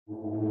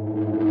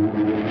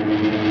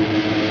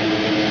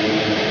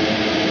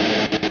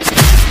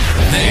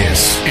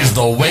is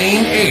the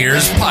Wayne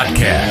Ayers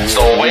Podcast.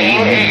 The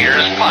Wayne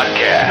Ayers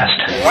Podcast.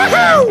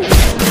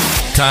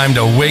 Woohoo! Time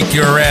to wake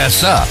your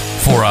ass up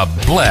for a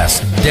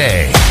blessed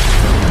day.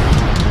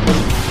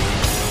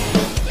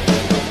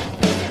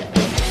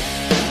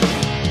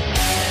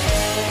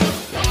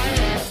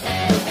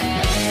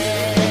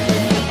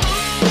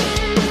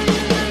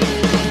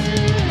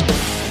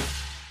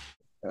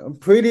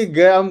 Pretty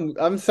good.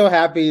 I'm so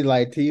happy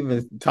to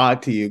even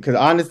talk to you because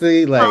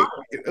honestly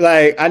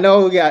I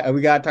know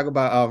we got to talk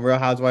about Real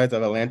Housewives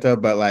of Atlanta,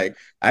 but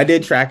I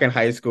did track in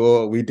high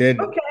school. We did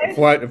a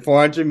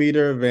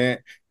 400-meter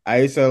event.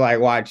 I used to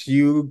watch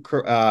you,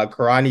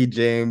 Karani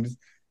James,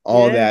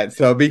 all that.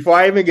 So before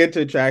I even get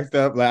to track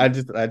stuff, I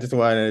just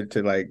wanted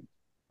to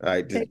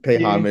just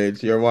pay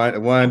homage. You're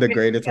one of the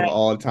greatest of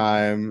all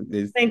time.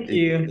 Thank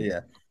you.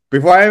 Yeah.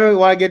 Before I even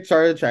want to get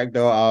started track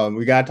though,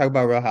 we gotta talk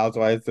about Real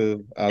Housewives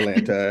of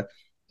Atlanta.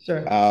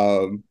 Sure.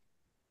 How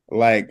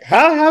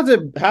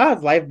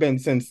has life been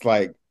since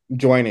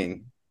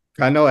joining?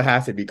 I know it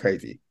has to be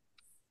crazy.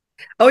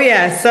 Oh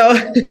yeah. So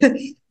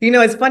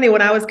it's funny,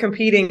 when I was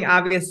competing,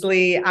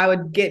 obviously I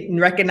would get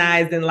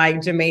recognized in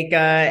Jamaica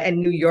and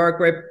New York,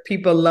 where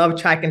people love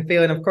track and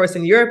field, and of course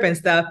in Europe and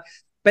stuff.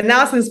 But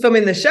now since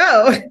filming the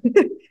show,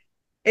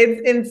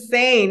 it's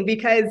insane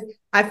because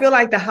I feel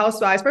like the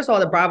Housewives, first of all,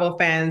 the Bravo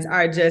fans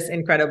are just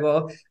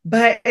incredible,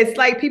 but it's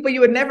people you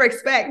would never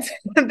expect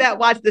that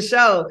watch the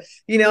show,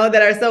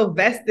 that are so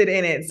vested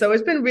in it. So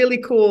it's been really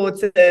cool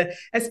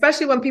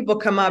especially when people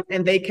come up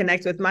and they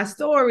connect with my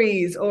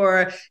stories,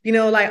 or,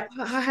 I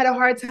had a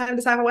hard time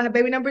deciding if I want to have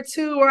baby number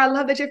 2, or I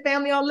love that your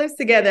family all lives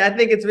together. I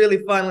think it's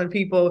really fun when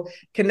people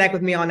connect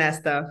with me on that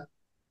stuff.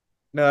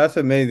 No, that's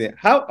amazing.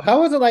 How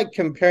was it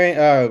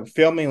comparing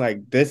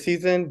filming this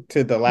season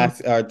to the last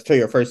to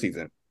your first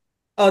season?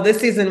 Oh, this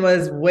season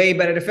was way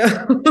better to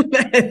film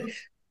than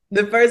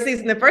the first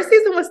season. The first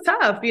season was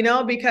tough,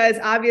 because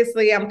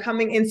obviously I'm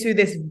coming into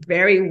this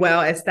very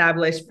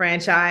well-established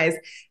franchise.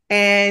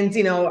 And,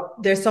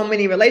 there's so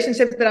many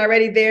relationships that are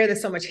already there.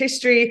 There's so much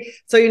history.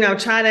 So, I'm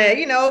trying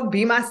to,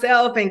 be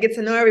myself and get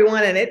to know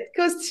everyone. And it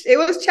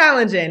was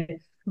challenging.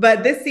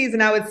 But this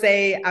season, I would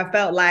say I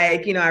felt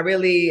like, I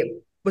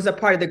really was a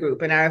part of the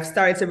group, and I've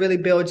started to really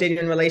build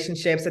genuine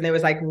relationships, and there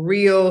was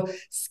real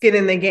skin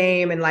in the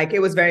game, and it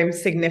was very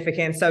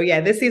significant. So yeah,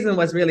 this season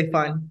was really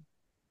fun.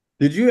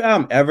 Did you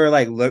ever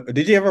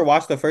did you ever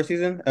watch the first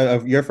season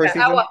of your first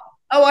season?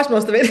 I watched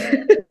most of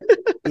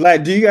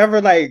it. Do you ever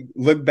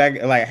look back,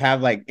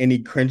 have any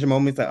cringe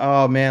moments,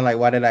 oh man,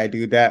 why did I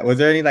do that? Was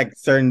there any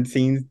certain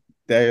scenes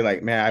that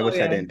you're man, I wish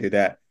I didn't do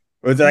that?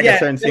 Was there a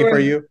certain scene for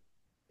you?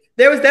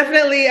 There was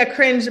definitely a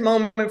cringe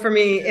moment for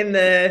me in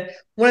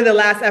one of the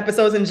last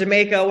episodes in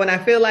Jamaica, when I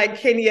feel like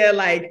Kenya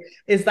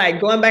is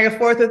going back and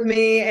forth with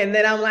me, and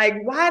then I'm like,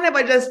 why never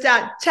I just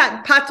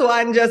chat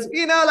patois and just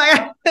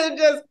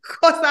just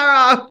cuss her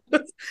off?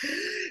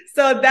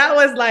 So that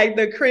was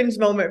the cringe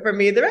moment for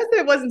me. The rest of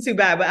it wasn't too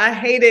bad, but I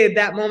hated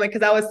that moment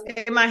because I was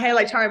in my head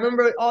trying to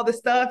remember all the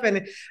stuff,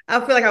 and I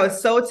feel like I was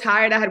so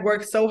tired. I had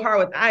worked so hard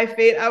with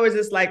iFit. I was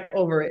just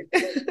over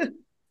it.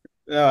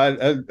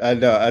 No, I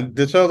know.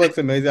 The show looks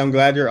amazing. I'm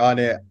glad you're on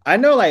it. I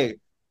know,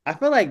 I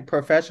feel like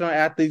professional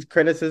athletes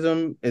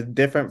criticism is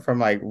different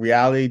from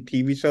reality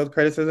TV shows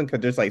criticism,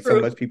 because there's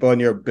so much people in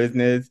your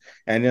business,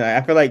 and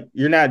I feel like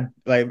you're not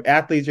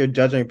athletes. You're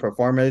judging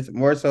performance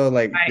more so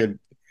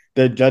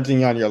they're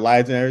judging on your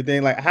lives and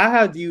everything. How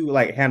have you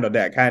handle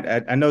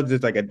that? I know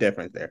there's a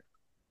difference there.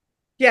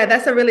 Yeah,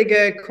 that's a really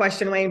good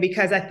question, Wayne,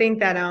 because I think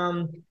that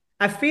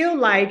I feel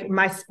like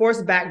my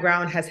sports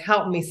background has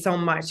helped me so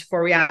much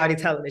for reality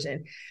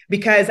television,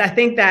 because I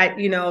think that,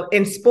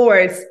 in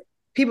sports,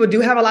 people do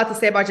have a lot to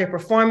say about your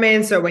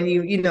performance, or when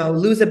you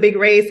lose a big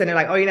race and they're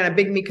like, oh, you're not a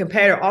big meat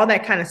competitor, all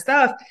that kind of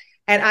stuff.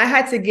 And I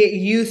had to get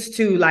used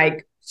to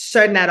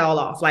shutting that all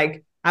off.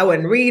 I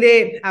wouldn't read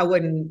it. I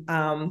wouldn't,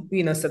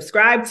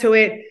 subscribe to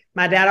it.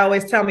 My dad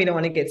always tell me you don't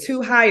want to get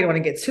too high. You don't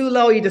want to get too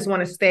low. You just want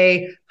to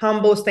stay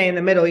humble, stay in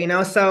the middle,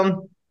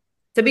 So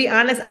to be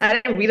honest, I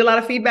didn't read a lot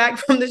of feedback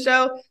from the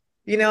show.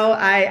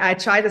 I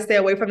tried to stay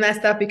away from that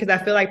stuff because I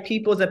feel like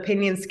people's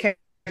opinions can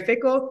be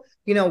fickle.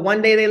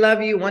 One day they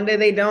love you, one day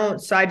they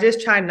don't. So I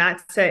just try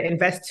not to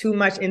invest too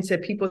much into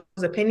people's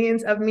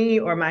opinions of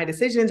me or my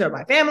decisions or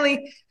my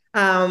family.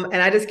 And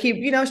I just keep,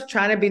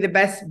 trying to be the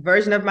best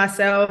version of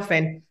myself,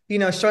 and,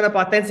 showing up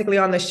authentically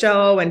on the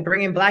show and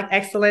bringing Black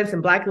excellence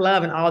and Black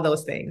love and all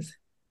those things.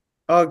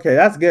 Okay,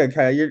 that's good,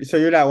 Kyle. So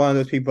you're not one of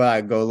those people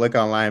that go look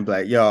online and be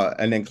like, yo,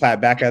 and then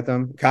clap back at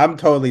them? I'm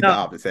totally the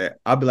opposite.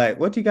 I'll be like,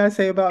 what you guys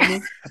say about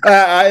me?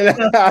 I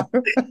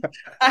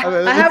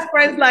have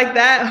friends like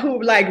that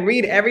who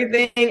read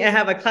everything and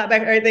have a clap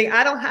back and everything.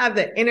 I don't have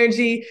the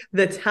energy,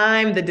 the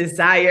time, the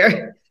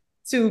desire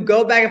to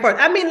go back and forth.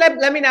 I mean,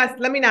 let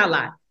me not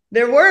lie.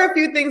 There were a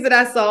few things that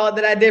I saw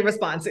that I did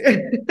respond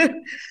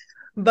to,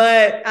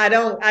 but I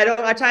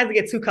try not to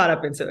get too caught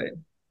up into it.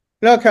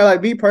 No, cause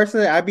like me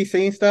personally, I be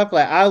seeing stuff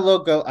like I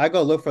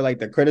go look for like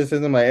the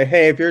criticism, like,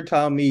 hey, if you're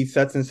telling me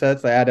such and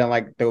such, like I don't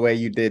like the way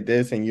you did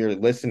this, and you're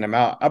listing them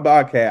out, I'm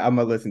okay. I'm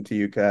gonna listen to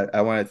you because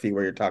I want to see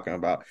what you're talking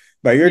about.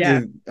 But you're Yeah.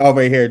 just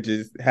over here,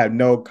 just have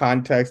no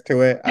context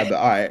to it. I be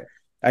all right.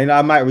 I know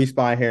I might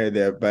respond here or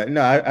there, but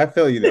no, I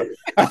feel you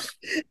though.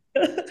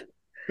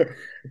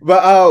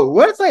 But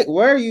what's like,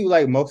 where are you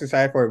like most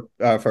excited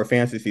for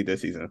fantasy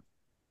this season?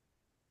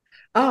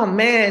 Oh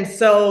man,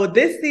 so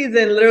this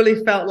season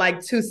literally felt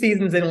like two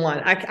seasons in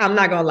one. I'm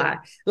not gonna lie.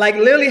 Like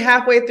literally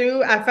halfway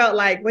through, I felt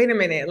like, wait a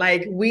minute,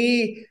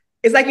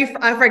 it's like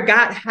I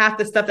forgot half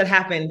the stuff that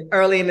happened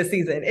early in the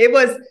season. It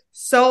was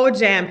so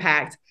jam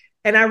packed,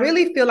 and I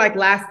really feel like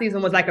last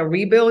season was like a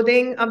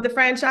rebuilding of the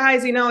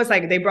franchise. You know, it's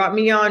like they brought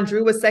me on.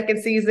 Drew was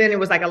second season. It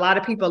was like a lot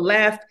of people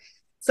left.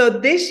 So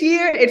this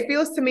year, it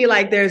feels to me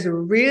like there's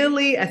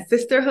really a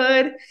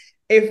sisterhood.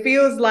 It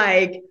feels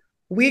like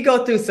we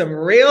go through some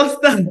real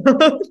stuff.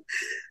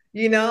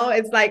 You know,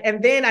 it's like,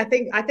 and then I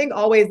think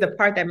always the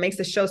part that makes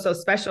the show so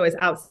special is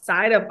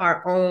outside of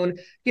our own,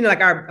 you know, like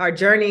our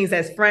journeys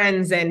as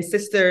friends and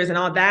sisters and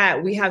all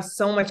that. We have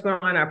so much going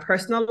on in our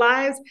personal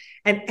lives,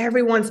 and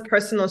everyone's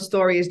personal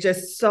story is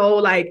just so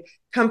like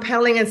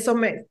compelling, and so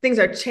many things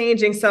are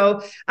changing.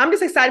 So I'm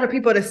just excited for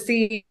people to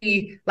see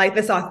like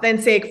this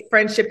authentic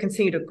friendship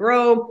continue to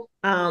grow.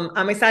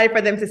 I'm excited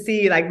for them to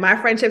see like my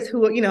friendships,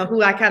 who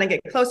I kind of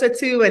get closer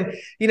to, and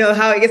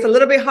how it gets a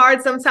little bit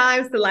hard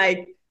sometimes to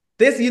like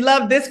this. You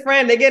love this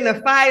friend, they get in a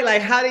fight.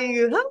 Like, how do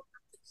you? Huh?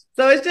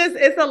 So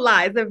it's a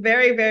lot. It's a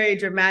very, very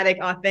dramatic,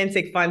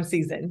 authentic, fun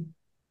season.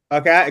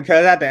 Okay,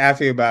 because I have to ask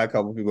you about a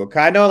couple people.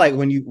 Cause I know, like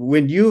when you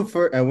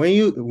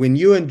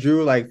and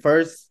Drew like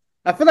first,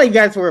 I feel like you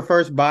guys were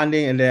first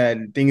bonding, and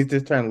then things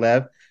just turned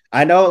left.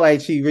 I know,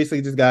 like she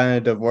recently just got in a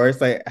divorce.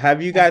 Like,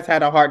 have you guys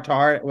had a heart to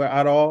heart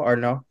at all, or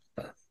no?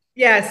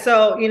 Yeah.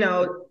 So,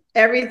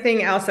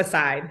 everything else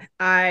aside,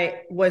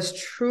 I was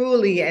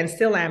truly and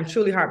still am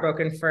truly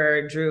heartbroken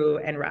for Drew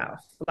and Ralph.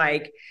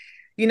 Like,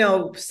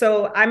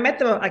 so I met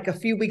them like a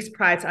few weeks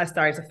prior to us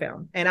starting to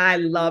film, and I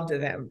loved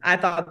them. I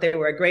thought they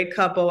were a great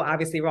couple.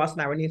 Obviously, Ross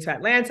and I were new to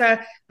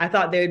Atlanta. I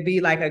thought they would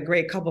be like a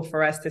great couple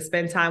for us to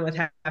spend time with,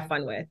 have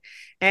fun with.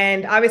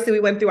 And obviously, we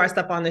went through our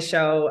stuff on the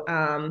show.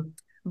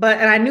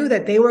 And I knew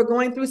that they were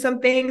going through some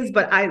things,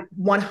 but I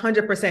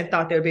 100%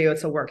 thought they would be able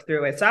to work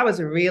through it. So I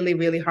was really,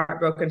 really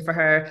heartbroken for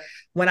her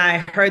when I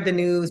heard the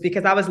news,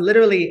 because I was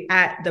literally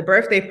at the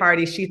birthday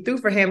party she threw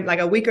for him like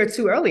a week or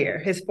two earlier,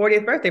 his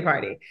 40th birthday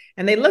party,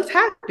 and they looked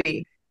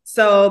happy.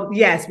 So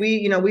yes,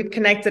 we've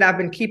connected. I've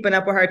been keeping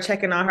up with her,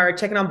 checking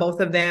on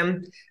both of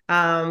them.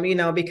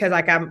 Because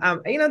like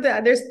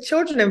there's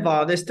children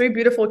involved. There's three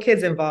beautiful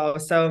kids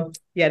involved. So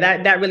yeah,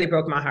 that really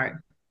broke my heart.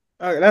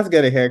 Okay, that's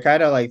good to hear.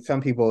 Kind of like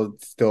some people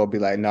still be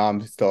like, no,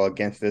 I'm still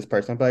against this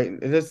person. But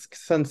there's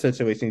some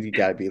situations you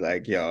gotta be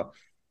like, yo,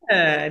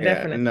 yeah,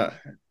 Definitely. no.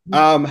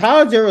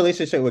 How is your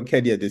relationship with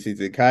Kenya this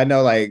season? I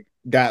know like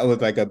that was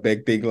like a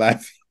big thing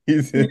last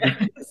season.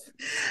 Yes.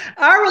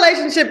 Our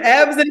relationship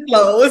ebbs and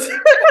flows.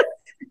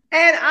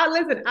 And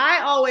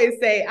I always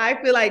say,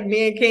 I feel like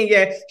me and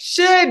Kenya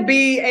should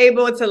be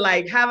able to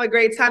like have a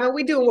great time. And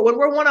we do. When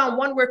we're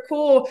one-on-one, we're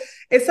cool.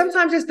 It's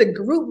sometimes just the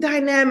group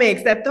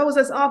dynamics that throws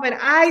us off. And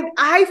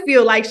I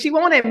feel like she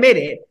won't admit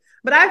it,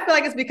 but I feel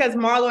like it's because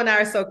Marlo and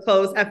I are so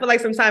close. I feel like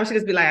sometimes she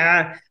just be like,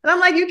 ah. And I'm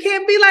like, you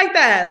can't be like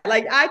that.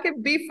 Like, I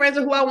can be friends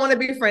with who I want to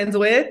be friends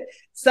with.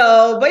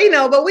 So, but you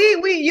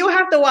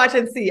have to watch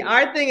and see.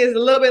 Our thing is a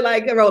little bit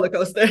like a roller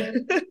coaster.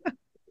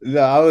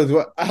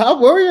 No, what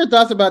were your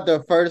thoughts about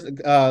the first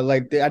I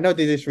know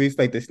they just released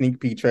like the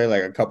sneak peek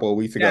trailer like a couple of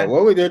weeks ago. Yeah.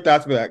 What were your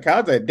thoughts about that?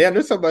 I was like, damn,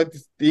 there's so much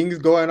things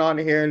going on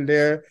here and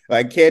there.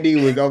 Like Candy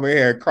was over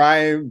here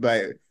crying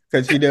like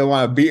because she didn't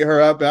want to beat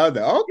her up. And I was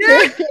like,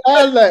 okay. Yeah.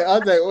 I was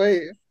like,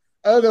 wait,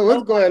 I was like,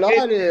 what's going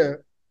on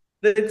here?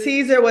 The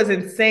teaser was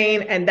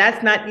insane, and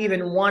that's not even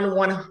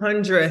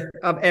 1/100th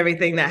of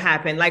everything that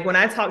happened. Like when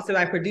I talked to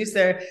my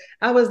producer,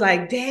 I was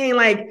like, dang,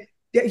 like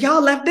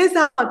y'all left this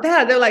out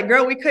that. They're like,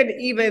 girl, we couldn't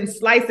even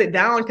slice it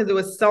down because it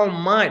was so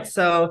much.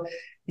 So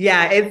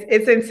yeah,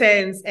 it's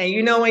intense. And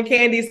when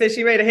Candy says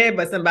she ready to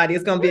headbutt somebody,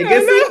 it's gonna be a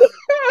good scene.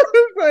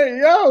 Like,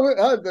 yo, I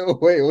was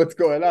like, wait, what's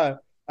going on?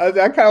 I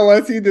kind of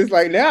want to see this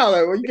like now.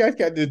 Like, well, you guys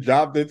can't just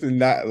drop this and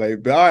not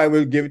like, but all right,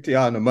 we'll give it to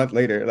y'all in a month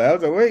later. Like, I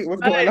was like, wait,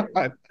 what's going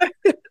on?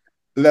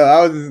 No,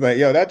 I was just like,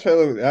 yo, that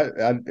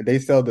trailer, they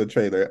sell the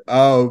trailer.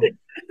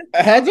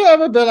 Has you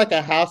ever been like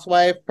a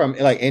housewife from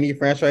like any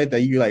franchise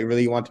that you like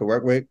really want to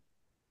work with?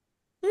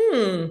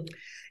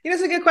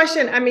 It's a good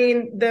question. I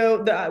mean,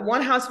 the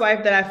one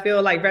housewife that I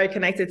feel like very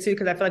connected to,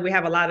 because I feel like we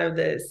have a lot of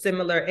the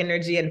similar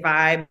energy and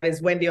vibe,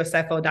 is Wendy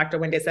Osefo, Dr.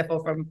 Wendy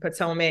Osefo from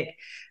Potomac.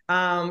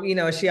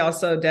 She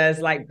also does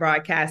like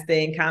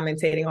broadcasting,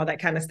 commentating, all that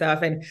kind of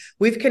stuff. And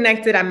we've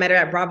connected. I met her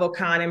at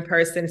BravoCon in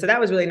person. So that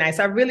was really nice.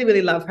 I really,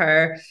 really love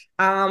her.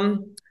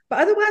 But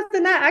otherwise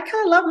than that, I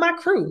kind of love my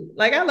crew.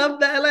 Like I love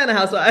the Atlanta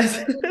Housewives.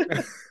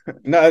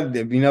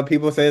 No,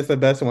 people say it's the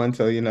best one.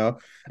 So, Yes,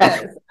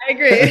 I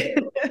agree.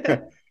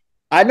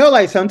 I know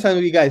like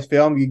sometimes you guys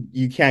film,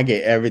 you can't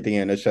get everything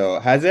in the show.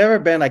 Has there ever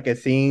been like a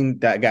scene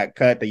that got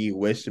cut that you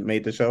wish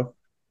made the show?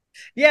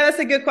 Yeah, that's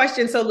a good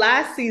question. So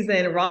last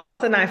season, Ross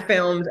and I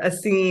filmed a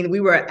scene. We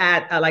were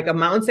at like a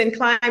mountain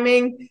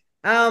climbing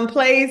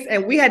place,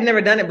 and we had never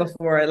done it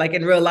before, like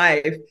in real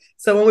life.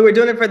 So when we were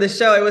doing it for the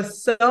show, it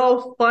was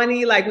so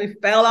funny. Like we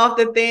fell off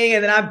the thing,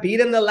 and then I beat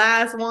him the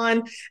last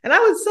one, and I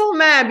was so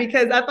mad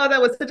because I thought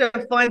that was such a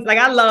fun. Like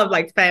I love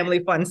like family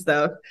fun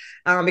stuff,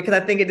 because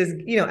I think it just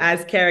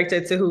adds character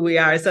to who we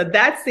are. So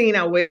that scene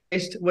I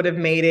wished would have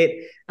made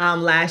it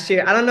last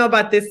year. I don't know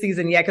about this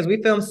season yet because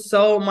we filmed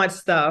so much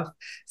stuff.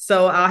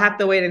 So I'll have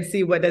to wait and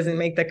see what doesn't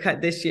make the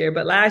cut this year.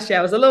 But last year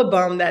I was a little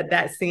bummed that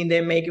that scene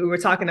didn't make it. We were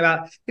talking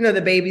about,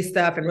 the baby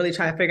stuff and really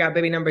trying to figure out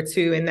baby number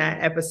 2 in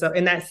that episode,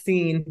 in that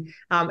scene.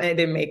 And it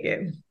didn't make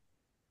it.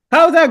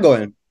 How's that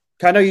going?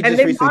 I know you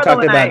just recently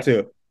talked about it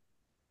too.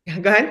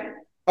 Go ahead.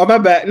 Oh, my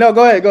bad. No,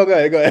 go ahead. Go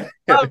ahead.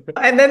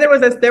 And then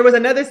there was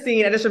another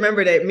scene. I just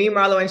remembered it. Me,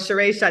 Marlo, and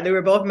Sheree shot. They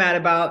were both mad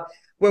about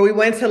where we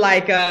went to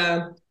like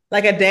a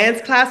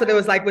dance class, but it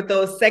was like with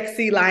those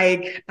sexy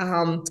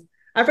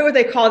I forget what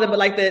they call them, but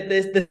like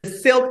the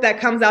silk that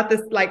comes out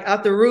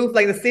out the roof,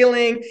 like the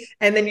ceiling,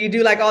 and then you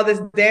do like all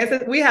this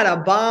dances. We had a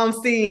bomb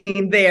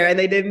scene there, and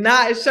they did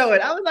not show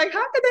it. I was like,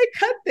 how could they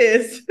cut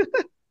this?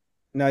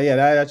 No, yeah,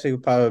 that actually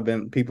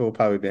people would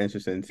probably be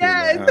interested in seeing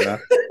yes. that.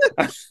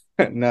 I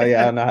don't know. No,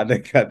 yeah, I don't know how they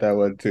cut that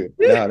one too.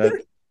 No,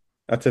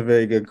 that's a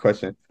very good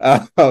question.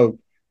 But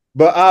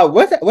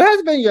what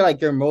has been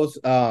your most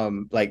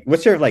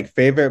what's your like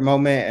favorite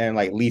moment and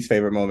like least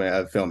favorite moment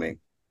of filming?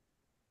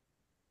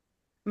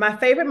 My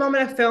favorite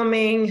moment of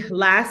filming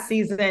last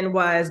season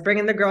was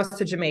bringing the girls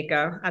to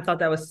Jamaica. I thought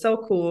that was so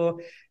cool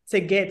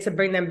to get to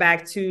bring them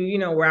back to,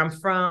 where I'm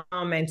from,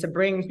 and to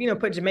bring,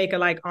 put Jamaica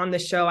like on the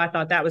show. I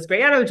thought that was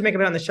great. I know Jamaica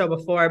been on the show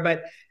before,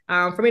 but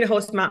for me to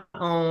host my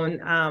own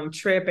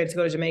trip and to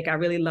go to Jamaica, I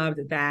really loved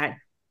that.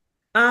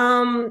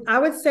 I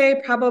would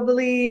say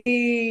probably,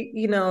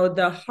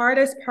 the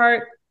hardest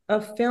part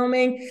of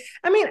filming.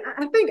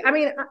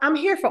 I'm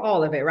here for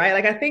all of it, right?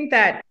 Like, I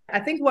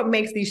think what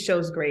makes these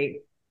shows great,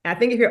 I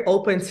think if you're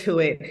open to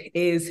it,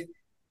 is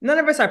none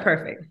of us are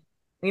perfect.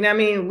 You know what I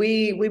mean?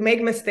 We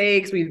make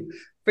mistakes. We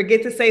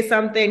forget to say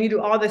something. You do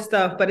all this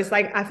stuff. But it's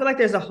like, I feel like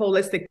there's a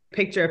holistic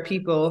picture of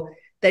people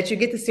that you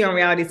get to see on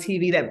reality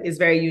TV that is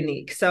very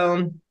unique.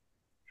 So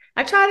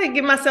I try to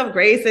give myself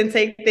grace and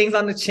take things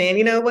on the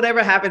chin.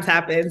 Whatever happens,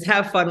 happens.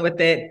 Have fun with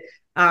it.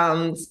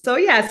 So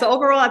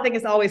overall, I think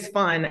it's always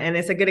fun. And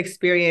it's a good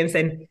experience.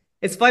 And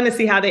it's fun to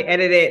see how they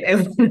edit it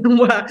and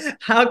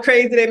how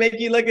crazy they make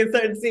you look in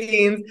certain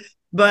scenes.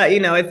 But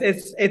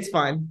it's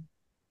fun.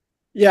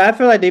 Yeah, I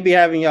feel like they be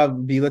having y'all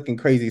be looking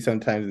crazy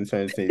sometimes in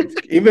certain scenes.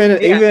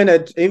 Even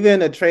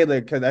a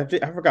trailer, because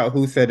I forgot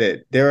who said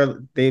it.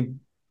 They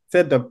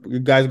said the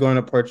guys going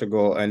to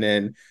Portugal, and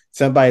then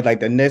somebody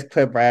like the next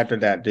clip right after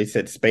that they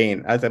said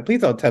Spain. I said,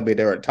 please don't tell me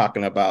they were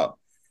talking about.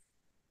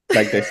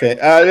 Like they said,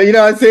 you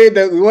know what I'm saying?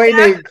 The way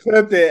they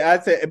clipped it, I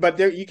said, but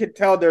you could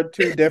tell they're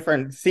two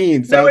different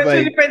scenes. So there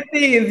were two different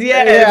scenes,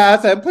 yeah.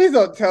 I said, please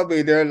don't tell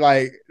me they're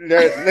like, you know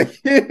what I'm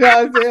saying?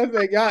 I was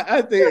like,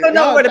 I don't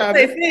know what the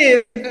place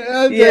is.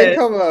 I said,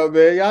 come on,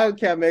 man, y'all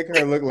can't make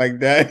her look like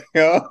that.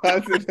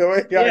 I said, the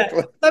way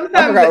y'all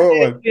sometimes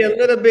it can be a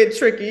little bit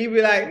tricky. You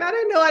be like, no, I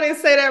didn't know, I didn't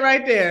say that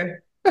right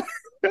there.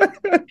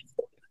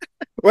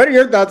 What are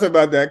your thoughts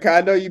about that? Cause I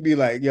know you'd be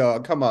like, yo,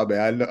 come on,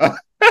 man, I know.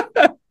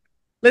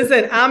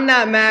 Listen, I'm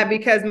not mad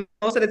because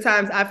most of the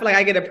times I feel like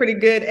I get a pretty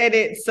good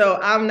edit, so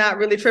I'm not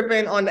really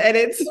tripping on the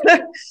edits.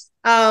 But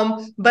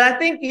I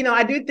think,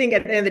 I do think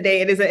at the end of the day,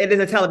 it is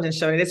a television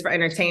show. It is for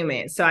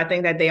entertainment. So I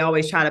think that they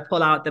always try to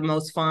pull out the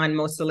most fun,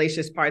 most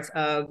salacious parts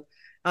of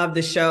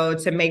the show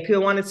to make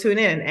people want to tune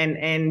in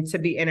and to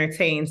be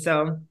entertained.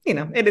 So,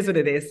 it is what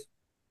it is.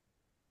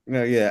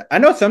 No, yeah. I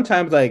know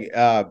sometimes like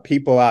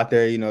people out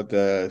there,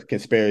 the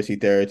conspiracy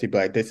theorists, be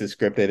like, this is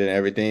scripted and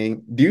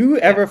everything. Do you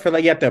ever feel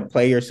like you have to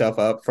play yourself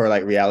up for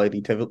like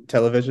reality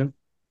television?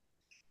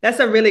 That's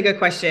a really good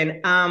question.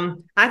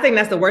 I think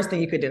that's the worst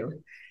thing you could do.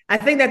 I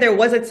think that there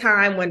was a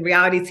time when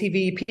reality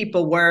TV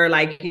people were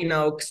like,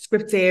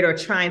 scripted or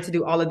trying to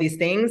do all of these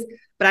things.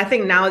 But I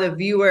think now the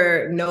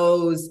viewer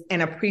knows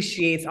and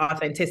appreciates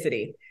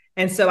authenticity.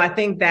 And so I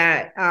think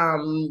that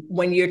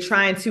when you're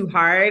trying too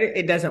hard,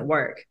 it doesn't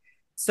work.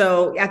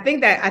 So I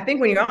think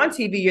when you're on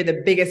TV, you're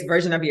the biggest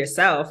version of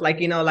yourself. Like,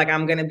 like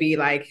I'm going to be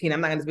like, I'm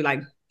not going to be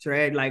like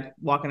Dread, like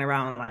walking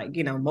around, like,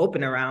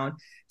 moping around.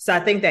 So I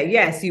think that,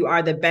 yes, you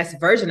are the best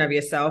version of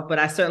yourself, but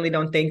I certainly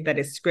don't think that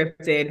it's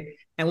scripted.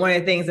 And one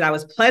of the things that I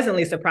was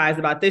pleasantly surprised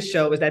about this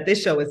show is that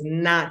this show is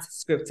not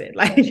scripted.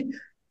 Like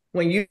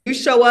when you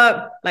show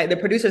up, like the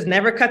producers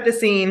never cut the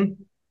scene.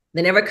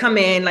 They never come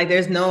in. Like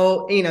there's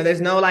no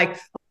like,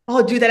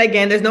 oh, do that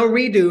again. There's no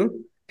redo.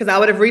 Because I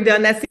would have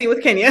redone that scene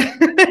with Kenya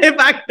if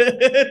I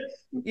could.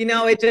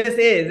 It just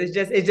is.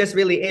 It just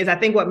really is. I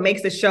think what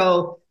makes the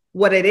show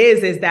what it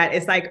is that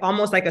it's like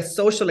almost like a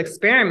social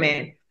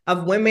experiment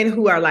of women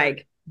who are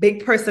like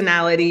big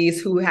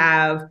personalities, who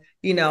have,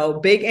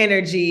 big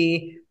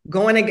energy,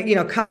 going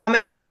to,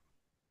 coming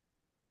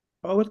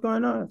Oh, what's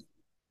going on?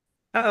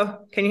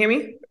 Uh-oh, can you hear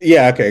me?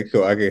 Yeah, okay,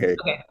 cool. I can hear you.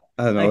 Okay.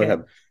 I don't know what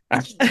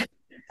happened.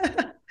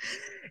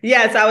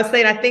 Yeah, so I was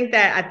saying, I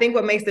think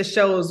what makes the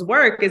shows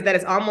work is that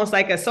it's almost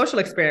like a social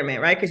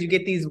experiment, right? Because you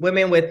get these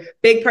women with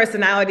big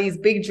personalities,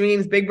 big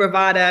dreams, big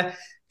bravada,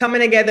 coming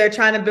together,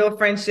 trying to build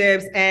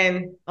friendships,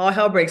 and all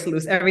hell breaks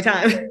loose every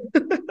time.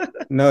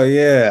 No,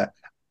 yeah.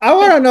 I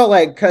want to know,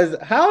 like, cause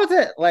how is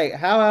it like?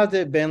 How has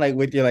it been like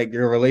with your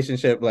your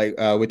relationship, like,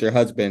 with your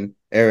husband,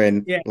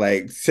 Aaron, Yeah,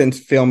 like since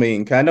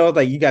filming? Cause I know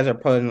like you guys are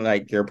putting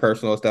like your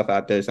personal stuff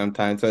out there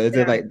sometimes. So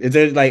yeah. is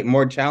it like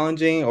more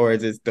challenging, or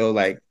is it still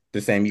like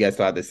the same? You guys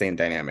still have the same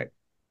dynamic?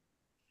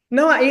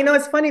 No,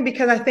 it's funny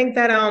because I think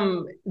that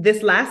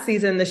this last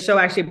season the show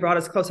actually brought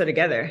us closer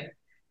together.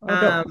 Oh,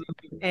 Um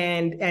dope.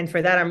 and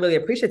for that I'm really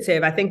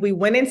appreciative. I think we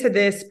went into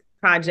this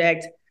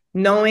project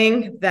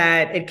knowing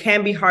that it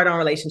can be hard on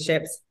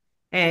relationships.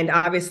 And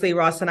obviously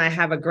Ross and I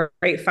have a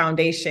great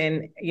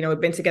foundation. We've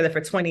been together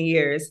for 20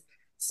 years.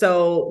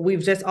 So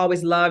we've just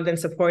always loved and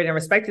supported and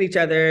respected each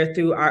other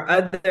through our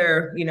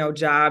other,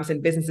 jobs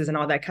and businesses and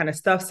all that kind of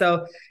stuff.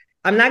 So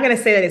I'm not going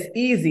to say that it's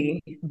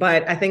easy,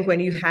 but I think when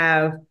you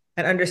have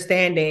an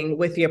understanding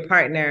with your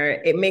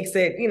partner, it makes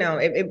it,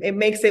 it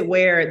makes it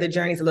where the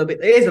journey is a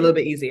little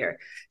bit easier.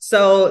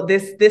 So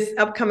this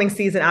upcoming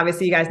season,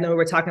 obviously, you guys know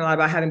we're talking a lot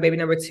about having baby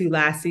number 2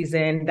 last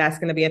season. That's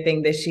going to be a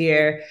thing this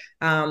year.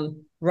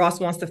 Ross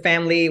wants the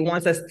family,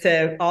 wants us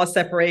to all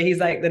separate. He's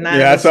like the 9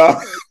 Yeah, of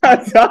us.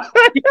 I saw.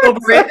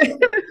 Over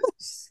it.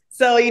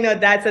 So,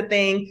 that's a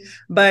thing.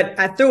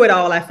 But through it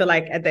all, I feel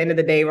like at the end of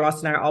the day, Ross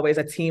and I are always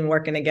a team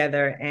working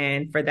together.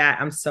 And for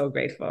that, I'm so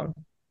grateful.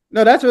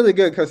 No, that's really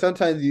good because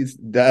sometimes it's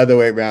the other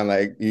way around.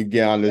 Like you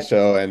get on the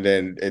show and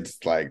then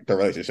it's like the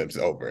relationship's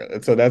over.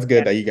 So that's good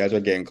Yeah. that you guys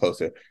are getting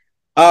closer.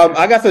 Yeah.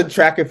 I got some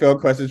track and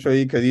field questions for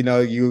you because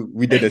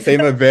we did the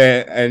same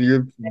event and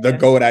you're the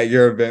GOAT at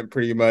your event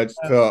pretty much.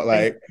 So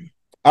like,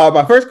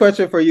 my first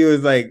question for you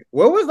is like,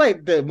 what was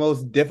like the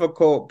most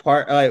difficult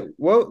part? Like,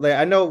 what like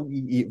I know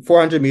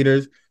 400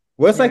 meters.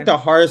 What's like Yeah. the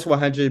hardest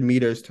 100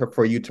 meters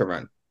for you to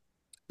run?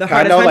 The I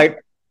hardest know 100. like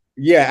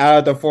yeah, out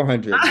of the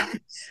 400.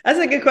 That's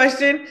a good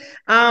question.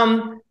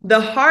 The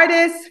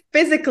hardest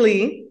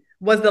physically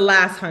was the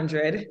last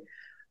 100,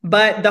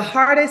 but the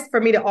hardest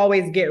for me to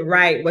always get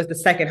right was the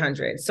second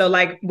 100. So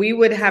like we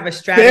would have a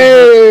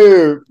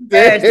strategy.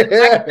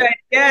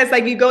 Yes,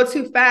 like you go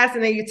too fast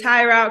and then you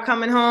tire out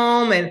coming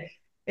home, and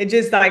it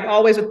just like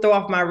always would throw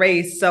off my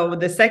race. So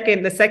the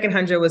second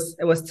 100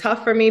 was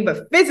tough for me,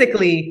 but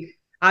physically,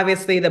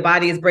 obviously the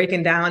body is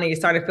breaking down and you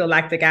start to feel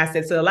lactic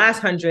acid. So the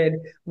last 100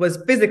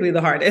 was physically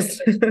the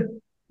hardest.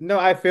 No,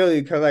 I feel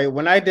you because like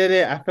when I did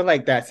it, I feel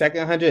like that second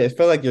 100, it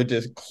felt like you're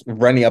just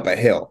running up a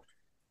hill.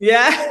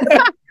 Yeah,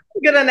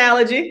 good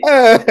analogy.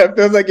 It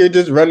feels like you're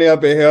just running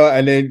up a hill,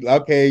 and then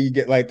okay, you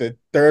get like the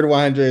third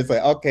 100. It's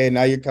like okay,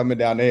 now you're coming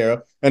down the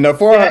hill, and the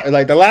four,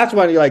 like the last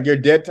one, you're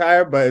dead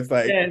tired, but it's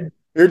like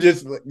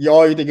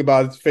all you think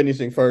about is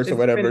finishing first or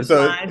whatever.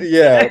 So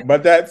yeah,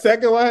 but that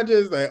second 100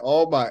 is like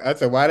oh my, I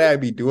said why did I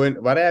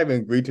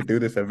even agree to do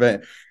this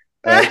event?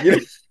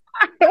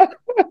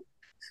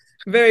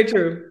 Very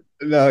true.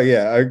 No,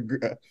 yeah.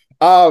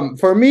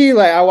 For me,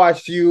 like I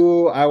watched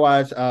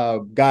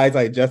guys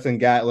like Justin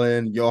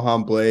Gatlin,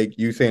 Johan Blake,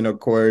 Usain,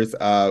 of course,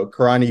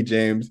 Karani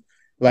James.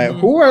 Like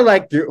who are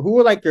like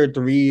your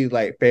three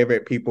like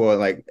favorite people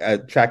like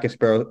track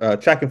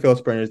and field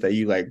sprinters that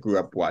you like grew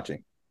up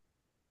watching?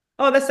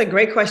 Oh, that's a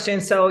great question.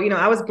 So,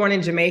 I was born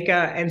in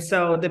Jamaica, and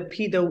so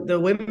the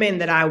women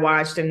that I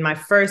watched, and my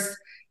first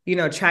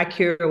track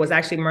hero was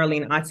actually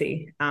Merlene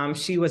Ottey.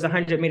 She was a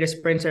 100-meter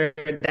sprinter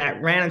that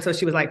ran until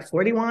she was like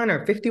 41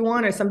 or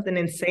 51 or something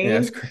insane. Yeah,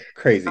 that's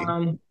crazy.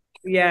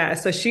 Yeah,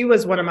 so she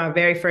was one of my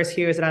very first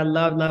heroes that I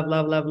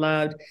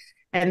loved.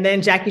 And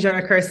then Jackie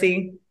Joyner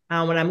Kersee.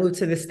 When I moved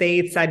to the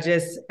States,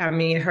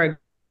 her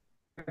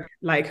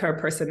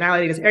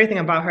personality, just everything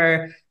about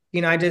her.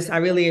 I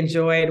really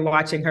enjoyed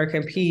watching her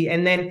compete.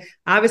 And then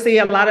obviously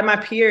a lot of my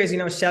peers,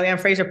 Shelly-Ann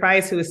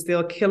Fraser-Price, who is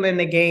still killing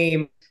the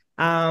game.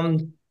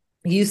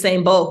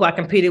 Usain Bolt, who I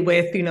competed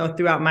with,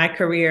 throughout my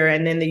career.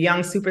 And then the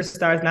young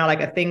superstars now like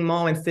Athing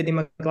Mu and Sydney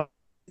McLaughlin.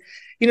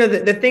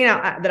 The thing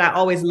that I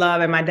always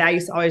love, and my dad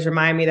used to always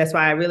remind me, that's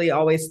why I really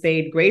always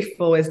stayed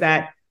grateful, is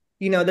that,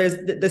 there's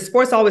the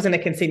sport's always going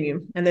to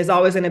continue, and there's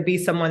always going to be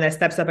someone that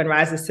steps up and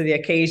rises to the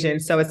occasion.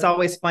 So it's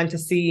always fun to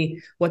see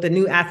what the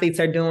new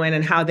athletes are doing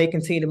and how they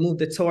continue to move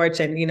the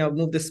torch and,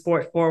 move the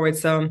sport forward.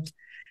 So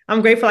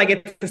I'm grateful I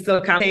get to still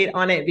commentate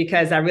on it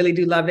because I really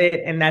do love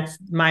it. And that's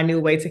my new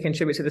way to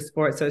contribute to the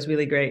sport. So it's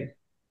really great.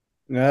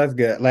 No, that's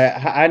good. Like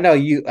I know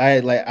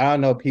I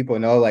don't know people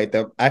know like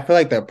I feel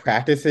like the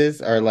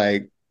practices are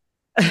like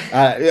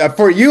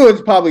for you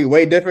it's probably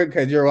way different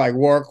because you're like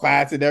world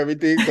class and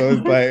everything. So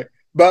it's like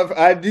but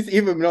I just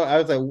even know I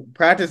was like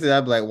practices,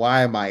 I'm like,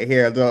 why am I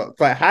here? So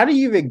like how do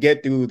you even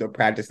get through the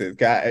practices?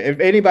 If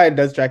anybody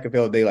does track and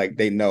field,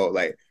 they know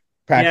like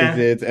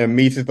practices and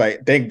meets is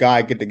like thank God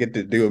I get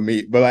to do a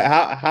meet. But like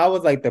how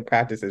was like the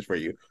practices for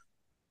you?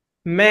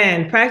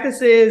 Man,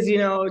 practices,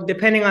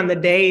 depending on the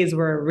days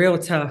were real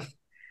tough.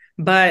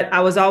 but I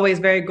was always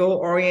very goal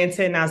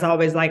oriented. And I was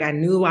always like, I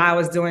knew why I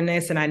was doing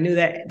this. And I knew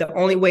that the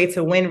only way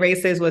to win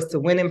races was to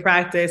win in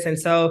practice. And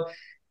so,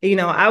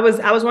 I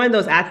was one of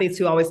those athletes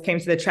who always came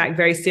to the track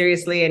very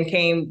seriously and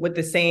came with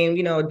the same,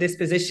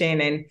 disposition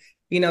and,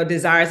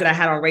 desires that I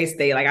had on race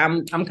day. Like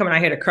I'm coming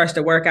out here to crush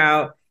the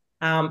workout.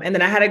 And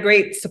then I had a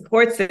great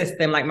support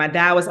system. Like my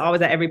dad was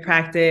always at every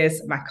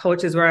practice. My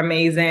coaches were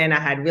amazing. I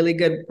had really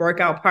good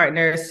workout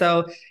partners.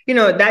 So,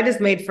 that just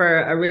made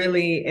for a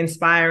really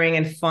inspiring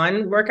and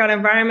fun workout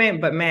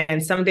environment. But man,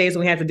 some days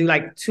when we had to do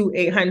like 2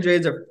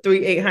 800s or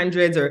 3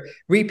 800s or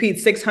repeat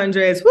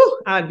 600s,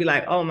 I would be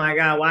like, oh my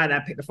God, why did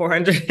I pick the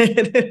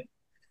 400?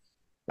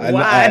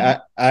 I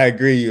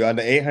agree you on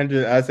the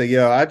 800. I say,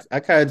 I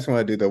kind of just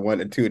want to do the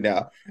 1 and 2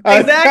 now.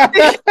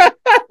 Exactly.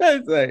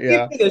 It's like,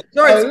 the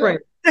short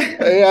sprint.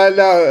 I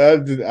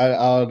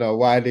don't know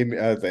why I didn't.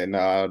 I was like, no,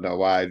 I don't know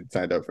why I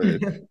signed up for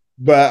this.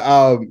 But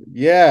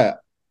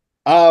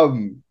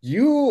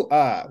you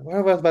what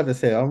was I about to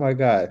say? Oh my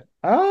God.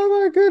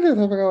 Oh my goodness,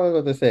 I forgot what I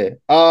was about to say.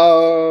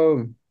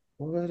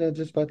 What was I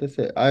just about to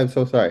say? I am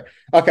so sorry.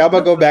 Okay, I'm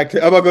gonna go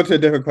to a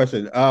different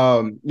question.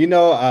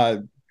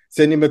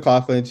 Sydney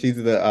McLaughlin, she's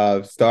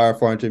the star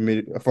 400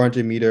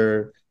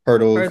 meter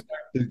hurdles.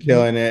 She's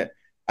killing it.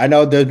 I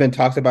know there's been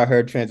talks about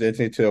her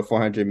transitioning to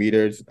 400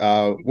 meters.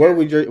 What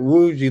would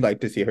you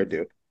like to see her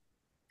do?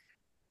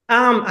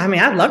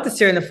 I'd love to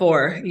see her in the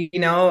 4.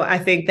 I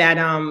think that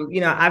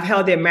I've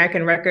held the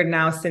American record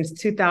now since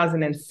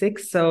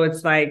 2006, so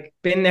it's like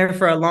been there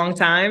for a long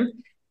time.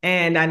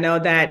 And I know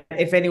that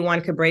if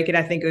anyone could break it,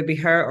 I think it would be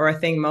her or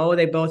Athing Mu.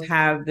 They both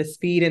have the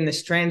speed and the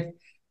strength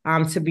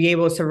to be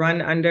able to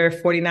run under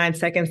 49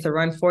 seconds to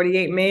run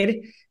 48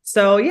 mid.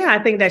 So yeah,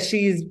 I think that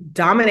she's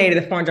dominated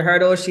the 400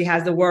 hurdles. She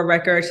has the world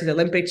record. She's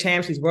Olympic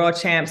champ. She's world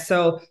champ.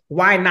 So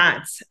why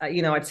not,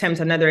 attempt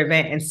another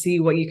event and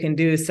see what you can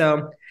do?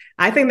 So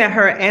I think that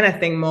her and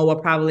Athing Mu will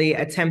probably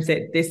attempt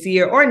it this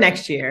year or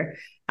next year.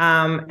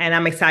 And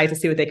I'm excited to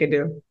see what they can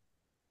do.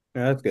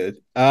 Yeah, that's good.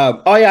 I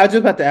was just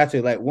about to ask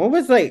you, like,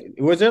 was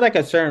there like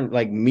a certain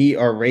like meet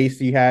or race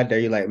you had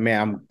that you're like,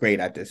 man, I'm great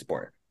at this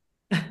sport?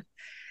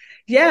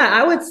 Yeah,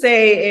 I would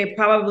say it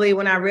probably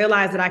when I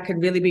realized that I could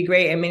really be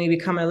great and maybe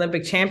become an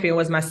Olympic champion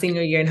was my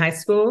senior year in high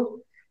school.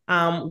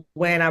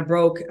 When I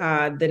broke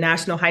the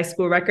national high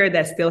school record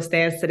that still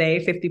stands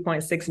today,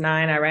 50.69.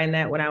 I ran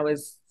that when I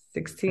was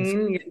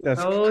 16 years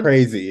old. That's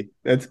crazy.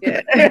 That's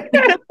yeah.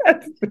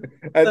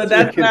 So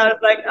that's when I was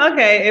like,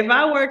 okay, if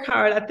I work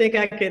hard, I think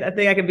I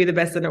could be the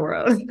best in the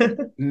world.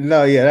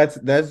 No, yeah,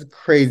 that's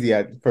crazy.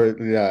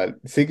 For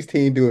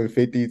 16 doing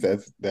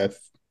 50s, that's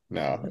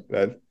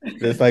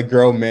there's like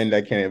grown men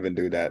that can't even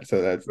do that.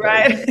 So that's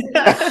right.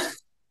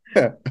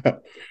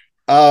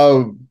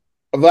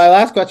 My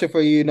last question for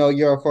you,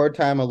 you're a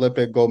 4-time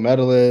Olympic gold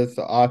medalist,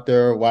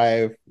 author,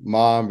 wife,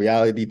 mom,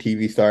 reality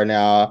TV star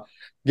now.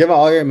 Given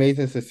all your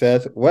amazing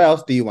success, what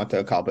else do you want to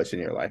accomplish in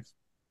your life?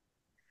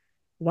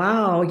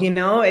 Wow,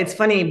 it's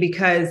funny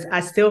because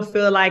I still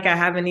feel like I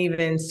haven't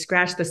even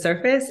scratched the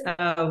surface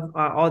of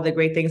all the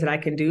great things that I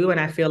can do. And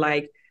I feel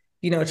like,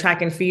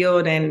 track and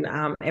field and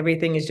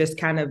everything has just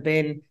kind of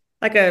been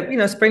like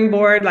a,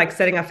 springboard, like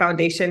setting a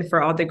foundation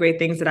for all the great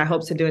things that I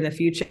hope to do in the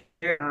future.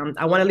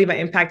 I want to leave an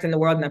impact in the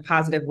world in a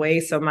positive way.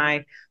 So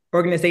my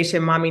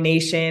organization, Mommy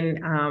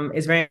Nation,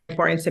 is very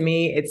important to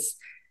me. It's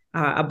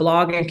a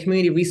blog and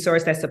community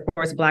resource that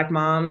supports Black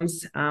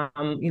moms.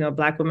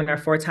 Black women are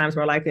 4 times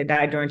more likely to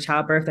die during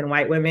childbirth than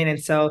white women. And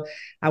so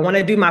I want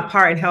to do my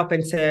part in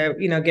helping to,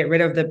 get rid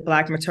of the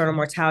Black maternal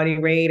mortality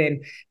rate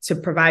and to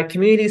provide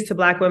communities to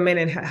Black women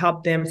and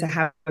help them to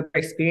have a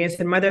great experience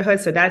in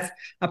motherhood. So that's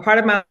a part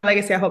of my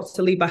legacy I hope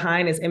to leave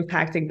behind, is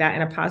impacting that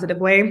in a positive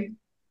way.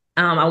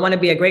 I want to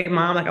be a great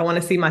mom. Like I want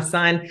to see my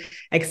son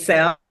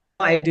excel.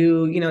 I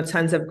do,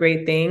 tons of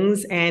great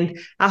things, and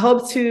I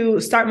hope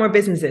to start more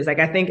businesses. Like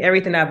I think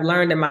everything I've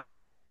learned in my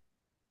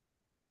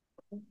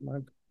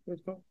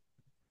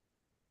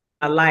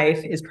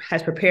life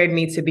has prepared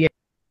me to be.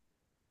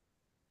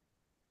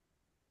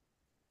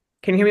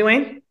 Can you hear me,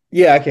 Wayne?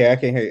 Yeah, I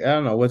can hear you. I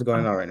don't know what's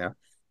going on right now.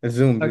 The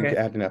Zoom okay.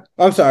 acting up.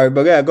 I'm sorry,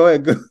 but yeah, go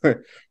ahead.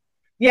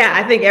 Yeah,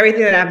 I think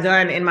everything that I've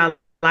done in my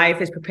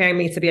life is preparing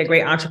me to be a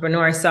great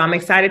entrepreneur. So I'm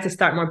excited to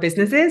start more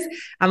businesses.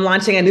 I'm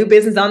launching a new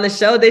business on the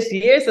show this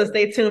year. So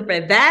stay tuned for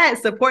that.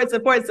 Support.